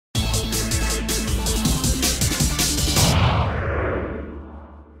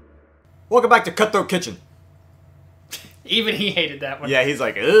Welcome back to Cutthroat Kitchen. Even he hated that one. Yeah, he's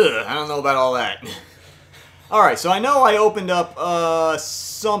like, ugh, I don't know about all that. Alright, so I know I opened up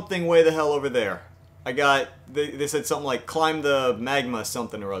something way the hell over there. I got, they said something like, climb the magma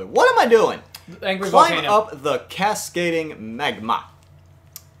something or other. What am I doing? Angry Climb volcano. up the cascading magma.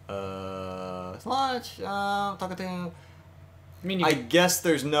 Launch, talking to... I mean, I guess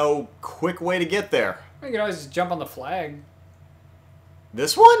there's no quick way to get there. you could always just jump on the flag.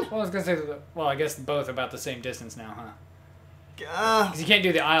 This one? Well, I was gonna say, well, I guess both are about the same distance now, huh? Uh, Because you can't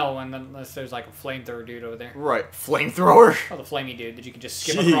do the aisle one unless there's like a flamethrower dude over there. right, flamethrower. Oh, the flamey dude that you can just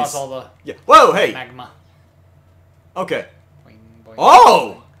skip Jeez. across all the Yeah. Whoa, hey. magma. Okay. Boing, boing.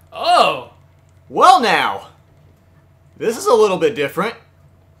 Oh! Oh! Well now. This is a little bit different.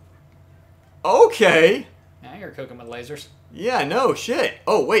 Okay. Now you're cooking with lasers. Yeah, no shit.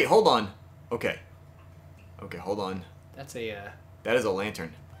 Oh, wait, hold on. Okay. Okay, hold on. That's a, That is a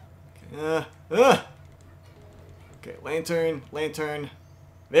lantern. Okay, okay, lantern.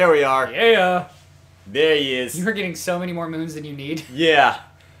 There we are. yeah! There he is. You're getting so many more moons than you need. Yeah.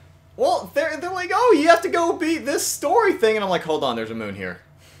 Well, they're like, oh, you have to go beat this story thing. And I'm like, hold on, there's a moon here.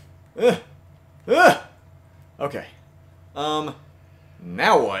 Okay. Now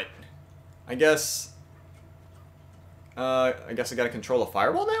what? I guess I gotta control a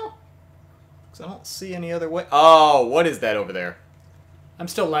fireball now? Because I don't see any other way. Oh, what is that over there? I'm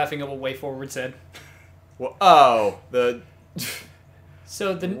still laughing at what Way Forward said. Well, oh, the...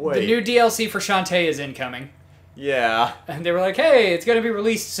 So the Wait. new DLC for Shantae is incoming. Yeah. And they were like, hey, it's going to be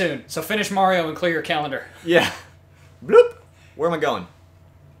released soon. So finish Mario and clear your calendar. Yeah. Bloop. Where am I going?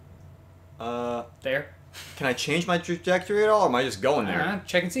 There. Can I change my trajectory at all, or am I just going there?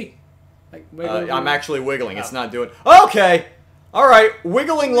 Check and see. Like, wiggle, I'm actually wiggling. It's Oh. not doing... Okay. All right.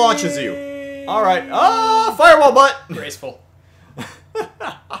 Wiggling launches you. All right. Ah, fireball butt. Graceful.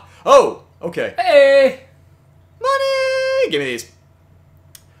 Oh, okay. Hey! Money! Give me these.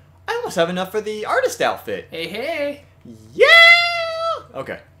 I almost have enough for the artist outfit. Hey, hey! Yeah!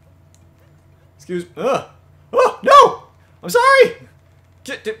 Okay. Excuse... Oh, no! I'm sorry!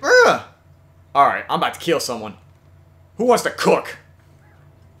 Alright, I'm about to kill someone. Who wants to cook?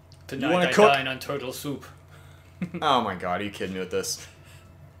 Tonight wanna I cook? dine on turtle soup. Oh my god, are you kidding me with this?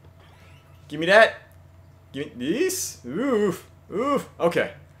 Give me that. Give me these. Oof. Oof.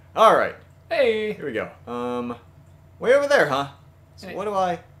 Okay. Alright. Hey! Here we go. Way over there, huh? So Hey. what do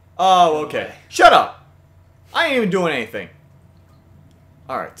I... Oh, okay. Okay. Shut up! I ain't even doing anything.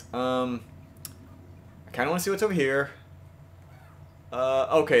 Alright, I kinda wanna see what's over here.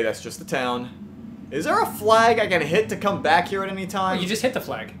 Okay, that's just the town. Is there a flag I can hit to come back here at any time? Oh, you just hit the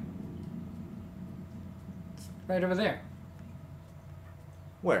flag. Right over there.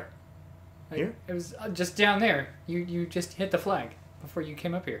 Where? Like, Here? It was just down there. You just hit the flag before you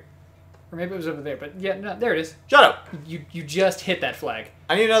came up here. Or maybe it was over there, but yeah, no, there it is. Shut up! You just hit that flag.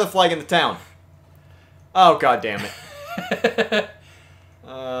 I need another flag in the town. Oh, god damn it.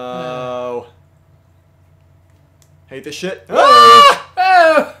 Oh. Hate this shit. Ah!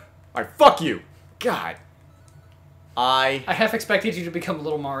 Oh! Alright, fuck you. God. I I half expected you to become a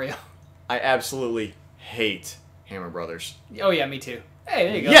little Mario. absolutely hate Hammer Brothers. Oh yeah, me too. Hey,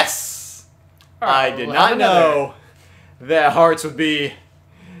 there you go. Yes! All right, I did we'll have not another. know that hearts would be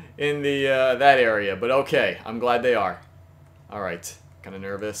in the that area, but okay. I'm glad they are. Alright. Kind of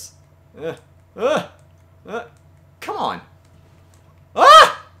nervous. Come on.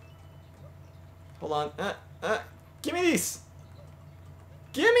 Ah! Hold on. Give me these.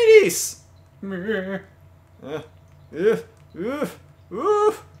 Give me these.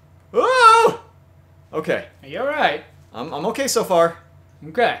 Oh! Okay. Are you alright? I'm okay so far.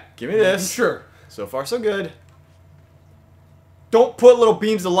 Okay. Give me this. Sure. So far, so good. Don't put little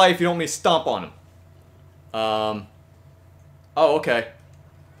beams of light if you don't want me to stomp on them. Oh, okay.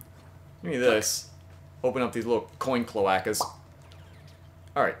 Give me this. Open up these little coin cloacas.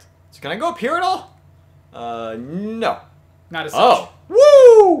 Alright. So can I go up here at all? No. Not as such. Oh.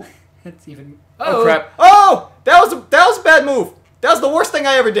 Woo! That's even... Oh, crap. Oh! That was a bad move. That was the worst thing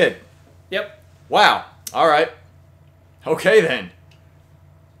I ever did. Yep. Wow. Alright. Okay, then.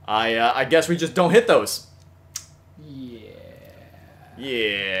 I guess we just don't hit those. Yeah.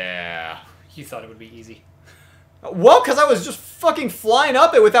 Yeah. You thought it would be easy. Well, because I was just fucking flying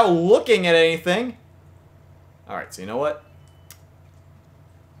up it without looking at anything. Alright, so you know what?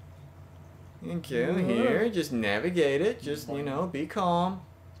 Okay, here, just navigate it. Just, you know, be calm.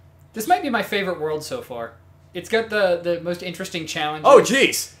 This might be my favorite world so far. It's got the most interesting challenges. Oh,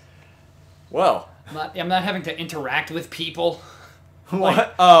 jeez. Well. I'm not having to interact with people.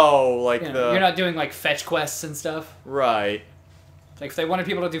 What? Oh, like You know, the... you're not doing like fetch quests and stuff. Right. Like, if they wanted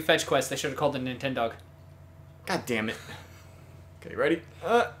people to do fetch quests, they should have called it Nintendo. God damn it. Okay, ready?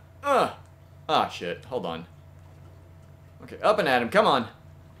 Ah, shit. Hold on. Okay, up and at him. Come on.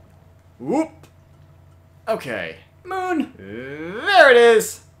 Whoop. Okay. Moon! There it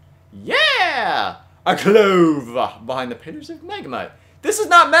is! Yeah! A clove behind the pillars of magma. This is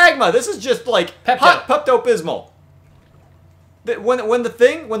not magma. This is just like hot Pepto-Bismol.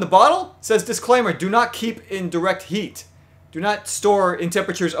 When the bottle says disclaimer, do not keep in direct heat. Do not store in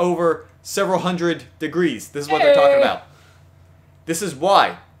temperatures over several hundred degrees. This is what they're talking about. This is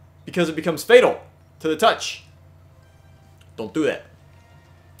why. Because it becomes fatal to the touch. Don't do that.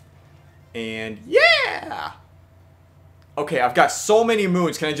 And yeah! Okay, I've got so many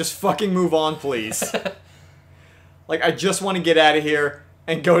moons. Can I just fucking move on, please? Like, I just want to get out of here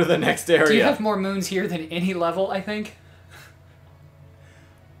and go to the next area. Do you have more moons here than any level, I think?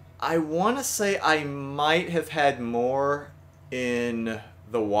 I want to say I might have had more in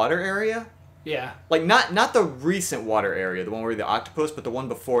the water area. Yeah. Like, not the recent water area, the one where the octopus, but the one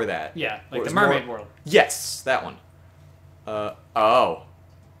before that. Yeah, like the mermaid world. Yes, that one. Oh.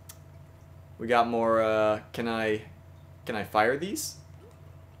 We got more, Can I fire these?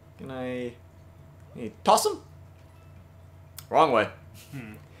 Can I toss them? Wrong way.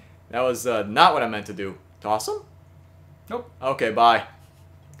 That was not what I meant to do. Toss them? Nope. Okay, bye.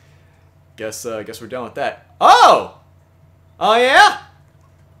 Guess we're done with that. Oh! Oh yeah?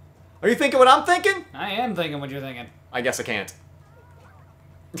 Are you thinking what I'm thinking? I am thinking what you're thinking. I guess I can't.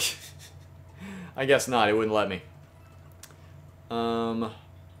 I guess not. It wouldn't let me. Oh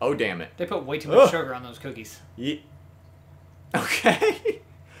damn it. They put way too much sugar on those cookies. Okay.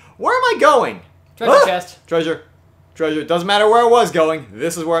 Where am I going? Treasure chest. Treasure. Treasure. Doesn't matter where I was going.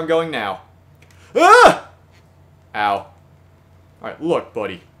 This is where I'm going now. Ah! Ow. Alright, look,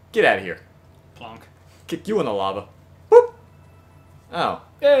 buddy. Get out of here. Plonk. Kick you in the lava. Boop. Oh.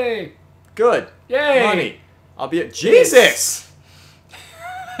 Yay! Good. Yay! Money. I'll be at Jesus!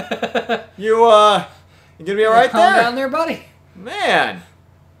 You gonna be alright Calm there? down there, buddy. Man.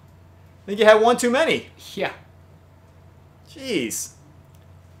 Think you had one too many. Yeah. Jeez.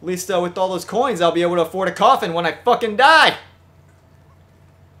 At least with all those coins, I'll be able to afford a coffin when I fucking die.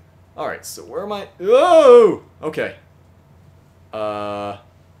 Alright, so where am I? Oh! Okay. Oh,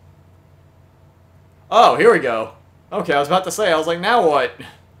 here we go. Okay, I was about to say, I was like, now what?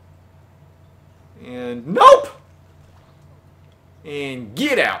 And nope! And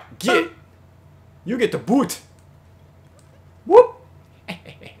get out. Get. You get the boot. Whoop!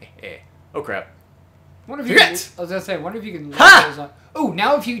 Oh, crap. Wonder if you Forget! I was gonna say, wonder if you can... Ha! Oh,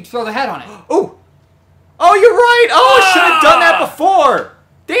 now if you throw the hat on it. Oh! Oh, you're right! Oh, I should have done that before!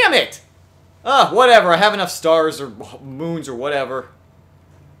 Damn it! Whatever. I have enough stars or moons or whatever.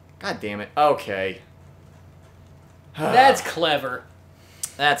 God damn it. Okay. That's clever.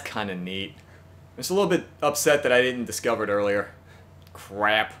 That's kind of neat. I'm just a little bit upset that I didn't discover it earlier.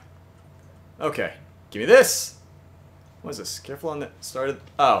 Crap. Okay. Give me this. What is this? Careful on the start of...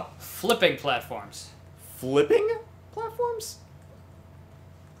 Oh. Flipping platforms. Flipping platforms?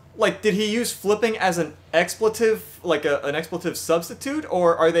 Like, did he use flipping as an expletive, like an expletive substitute,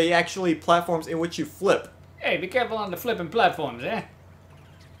 or are they actually platforms in which you flip? Hey, be careful on the flipping platforms, eh?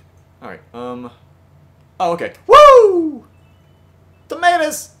 Alright, Oh, okay. Woo!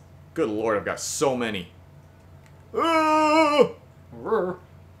 Tomatoes! Good lord, I've got so many. Pull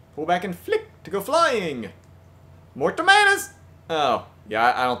back and flick to go flying. More tomatoes! Oh,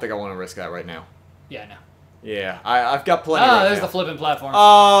 yeah, I don't think I want to risk that right now. Yeah, no. Yeah, I've got plenty right there's now. the flipping platform.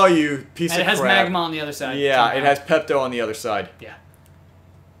 Oh, you piece and of it has crap. magma on the other side. Yeah, somehow. it has Pepto on the other side. Yeah.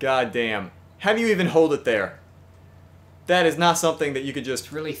 God damn. How do you even hold it there? That is not something that you could just...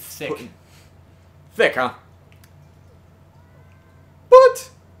 It's really thick. Thick, huh?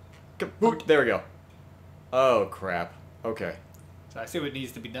 Boot! Boot. There we go. Oh, crap. Okay. So I see what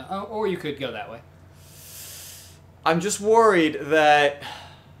needs to be done. Oh, or you could go that way. I'm just worried that...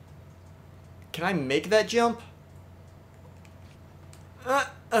 Can I make that jump?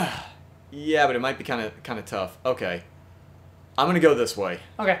 Yeah, but it might be kind of tough. Okay. I'm gonna go this way.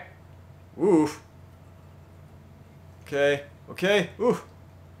 Okay. Oof. Okay. Okay. Ooh.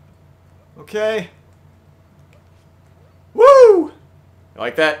 Okay. Woo! You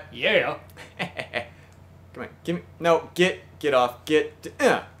like that? Yeah. Come on. Give me. No. Get off. Get.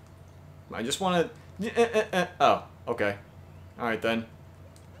 I just want to. Oh. Okay. All right then.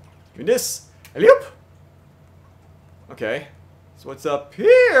 Give me this. Alley-oop. Okay. So what's up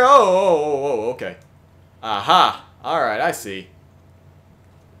here? Oh, okay. Aha. All right, I see.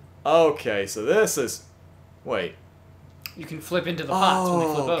 Okay, so this is... Wait. You can flip into the pots when they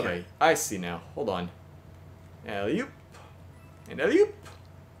flip over. Okay, I see now. Hold on. Alley-oop. And alley-oop.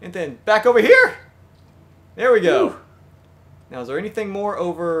 And then back over here. There we go. Ooh. Now, is there anything more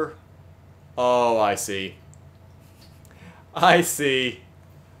over... Oh, I see. I see.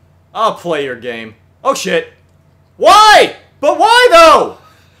 I'll play your game. Oh, shit. Why? But why, though?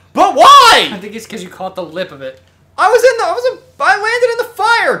 But why? I think it's because you caught the lip of it. I landed in the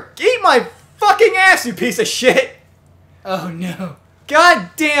fire. Eat my fucking ass, you piece of shit. Oh, no. God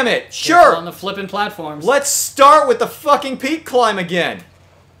damn it. Sure. Careful on the flipping platforms. Let's start with the fucking peak climb again.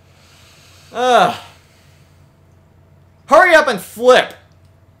 Ugh. Hurry up and flip.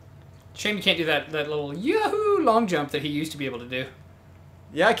 Shame you can't do that little yahoo long jump that he used to be able to do.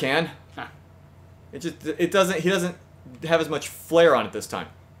 Yeah, I can. Huh. He doesn't have as much flair on it this time.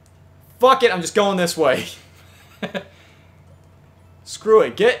 Fuck it, I'm just going this way. Screw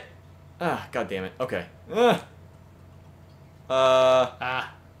it, get... Ah, god damn it. Okay.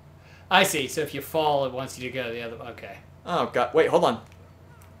 I see. So if you fall, it wants you to go the other... Okay. Oh, god. Wait, hold on.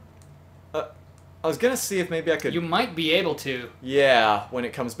 I was gonna see if maybe I could... You might be able to. Yeah, when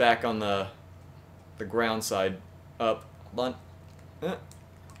it comes back on the ground side. Up. Hold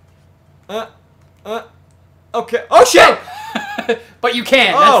on. Okay. Oh, shit! But you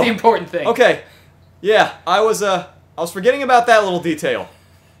can. That's the important thing. Okay. Yeah, I was forgetting about that little detail.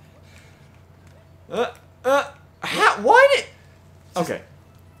 Why did... Okay.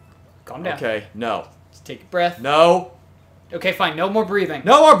 Calm down. Okay, no. Just take a breath. No. Okay, fine. No more breathing.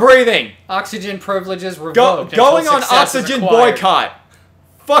 No more breathing! Oxygen privileges revoked. Going on oxygen boycott.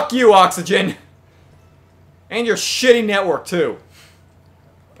 Fuck you, oxygen. And your shitty network, too.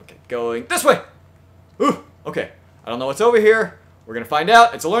 Okay, going this way. Ooh, okay. I don't know what's over here. We're gonna find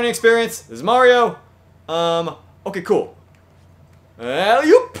out. It's a learning experience. This is Mario. Okay, cool.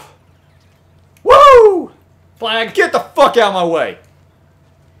 Alley-oop. Woo! Flag. Get the fuck out of my way.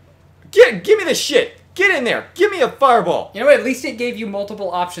 Give me this shit. Get in there. Give me a fireball. You know what? At least it gave you multiple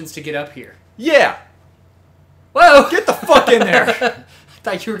options to get up here. Yeah. Whoa! Get the fuck in there. I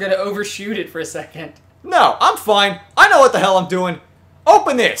thought you were gonna overshoot it for a second. No, I'm fine. I know what the hell I'm doing.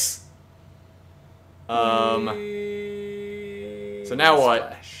 Open this. So now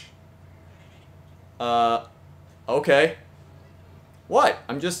what? Splash. Okay. What?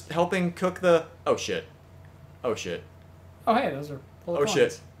 I'm just helping cook the... Oh, shit. Oh, shit. Oh, hey, those are full of Oh, coins.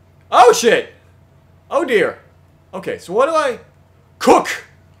 shit. Oh, shit! Oh, dear. Okay, so what do I... Cook!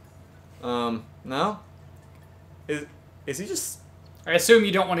 No? Is he just... I assume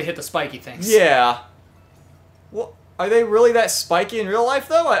you don't want to hit the spiky things. Yeah. Well, are they really that spiky in real life,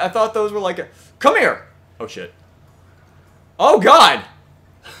 though? I thought those were like a... Come here! Oh, shit. Oh, God!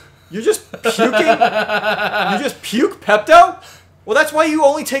 You're just puking? You just puke Pepto? Well, that's why you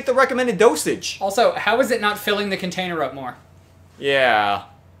only take the recommended dosage. Also, how is it not filling the container up more? Yeah.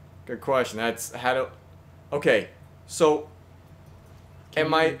 Good question. That's how to... Okay, so...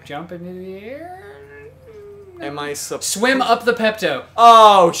 Can you jump into the air? Am I Swim up the Pepto.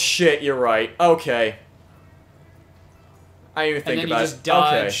 Oh, shit, you're right. Okay. I didn't even think about it. And then you just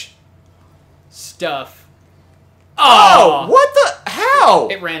dodge stuff. Oh! What the... How?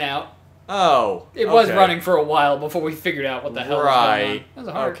 It ran out. Oh. It was running for a while before we figured out what the hell was going on. That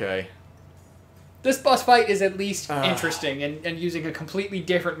was hard. Okay. This boss fight is at least interesting and using a completely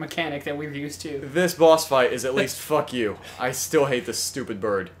different mechanic than we're used to. This boss fight is at least fuck you. I still hate this stupid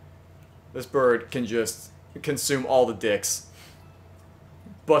bird. This bird can just consume all the dicks.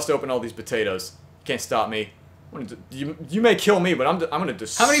 Bust open all these potatoes. Can't stop me. You may kill me, but I'm gonna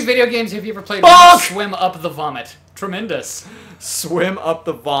just... How many video games have you ever played where you swim up the vomit? Tremendous. Swim up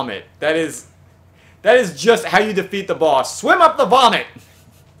the vomit. That is just how you defeat the boss. Swim up the vomit!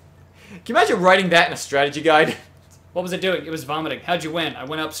 Can you imagine writing that in a strategy guide? What was it doing? It was vomiting. How'd you win? I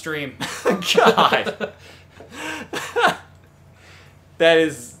went upstream. God.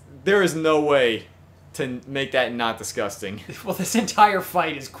 There is no way to make that not disgusting. Well, this entire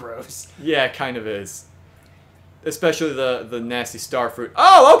fight is gross. Yeah, it kind of is. Especially the nasty star fruit.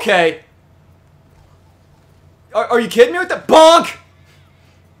 Oh, okay! Are you kidding me with the bonk?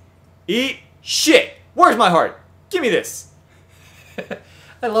 Eat shit! Where's my heart? Give me this!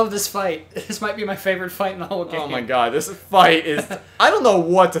 I love this fight. This might be my favorite fight in the whole game. Oh my god, this fight is... I don't know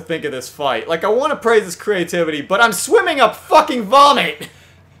what to think of this fight. Like, I want to praise his creativity, but I'm swimming up fucking vomit!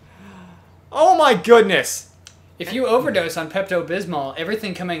 Oh my goodness! If you overdose on Pepto-Bismol,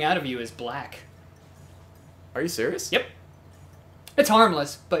 everything coming out of you is black. Are you serious? Yep. It's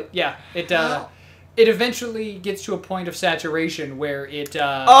harmless, but yeah, it eventually gets to a point of saturation where it...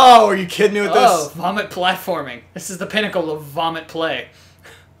 Oh, are you kidding me with this? Oh, vomit platforming. This is the pinnacle of vomit play.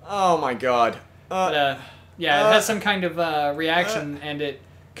 Oh my god. Yeah, it has some kind of reaction, and it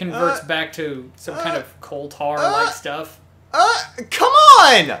converts back to some kind of coal tar-like stuff. Come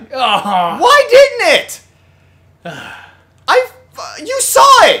on! Oh. Why didn't it? You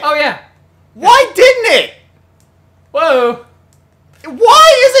saw it! Oh, yeah. Why didn't it? Whoa.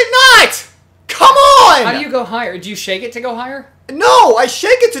 Why is it not? Come on! How do you go higher? Do you shake it to go higher? No, I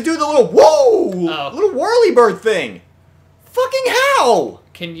shake it to do the little Oh. little whirly bird thing. Fucking how?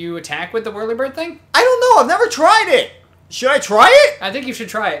 Can you attack with the whirlybird thing? I don't know. I've never tried it. Should I try it? I think you should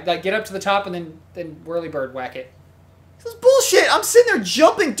try it. Like, get up to the top and then whirlybird whack it. This is bullshit. I'm sitting there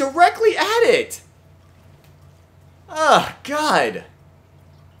jumping directly at it. Oh, God.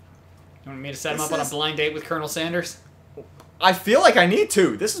 You want me to set him up on a blind date with Colonel Sanders? I feel like I need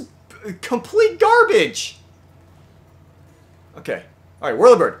to. This is complete garbage. Okay. All right,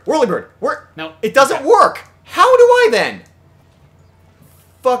 whirlybird. Whirlybird. No. It doesn't work. How do I then?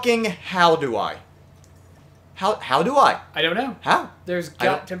 Fucking how do I? How do I? I don't know. How? There's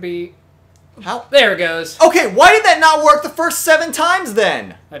got to be... How? There it goes. Okay, why did that not work the first 7 times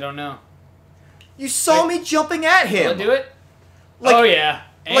then? I don't know. You saw me jumping at him. Will it do it? Like- oh, yeah.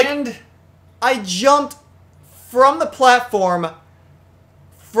 like- And... I jumped from the platform,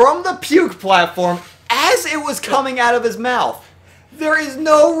 from the puke platform, as it was coming out of his mouth. There is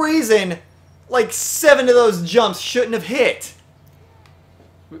no reason, like, 7 of those jumps shouldn't have hit.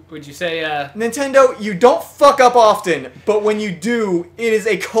 Would you say, Nintendo, you don't fuck up often, but when you do, it is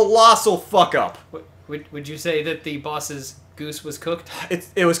a colossal fuck up. Would you say that the boss's goose was cooked?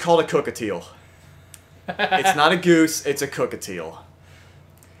 It was called a cockatiel. It's not a goose, it's a cockatiel.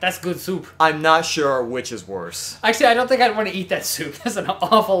 That's good soup. I'm not sure which is worse. Actually, I don't think I'd want to eat that soup. That's an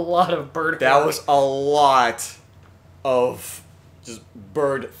awful lot of bird That horror. was a lot of just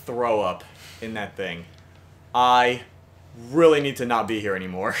bird throw up in that thing. I really need to not be here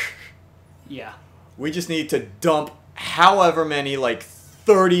anymore. Yeah. We just need to dump however many, like,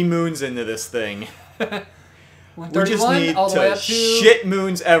 30 moons into this thing. We just 131 need all the way to up to... shit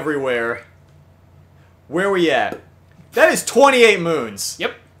moons everywhere. Where are we at? That is 28 moons.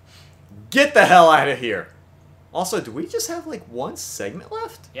 Yep. Get the hell out of here. Also, do we just have, like, 1 segment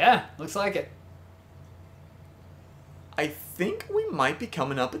left? Yeah, looks like it. I think we might be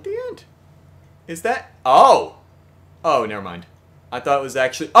coming up at the end. Is that... Oh! Oh, never mind. I thought it was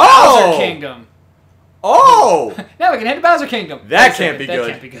actually... Oh! Bowser Kingdom. Oh! Now we can head to Bowser Kingdom. That can't be good.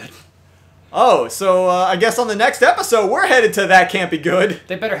 That can't be good. Oh, so I guess on the next episode, we're headed to That Can't Be Good.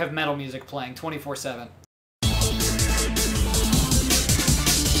 They better have metal music playing 24/7.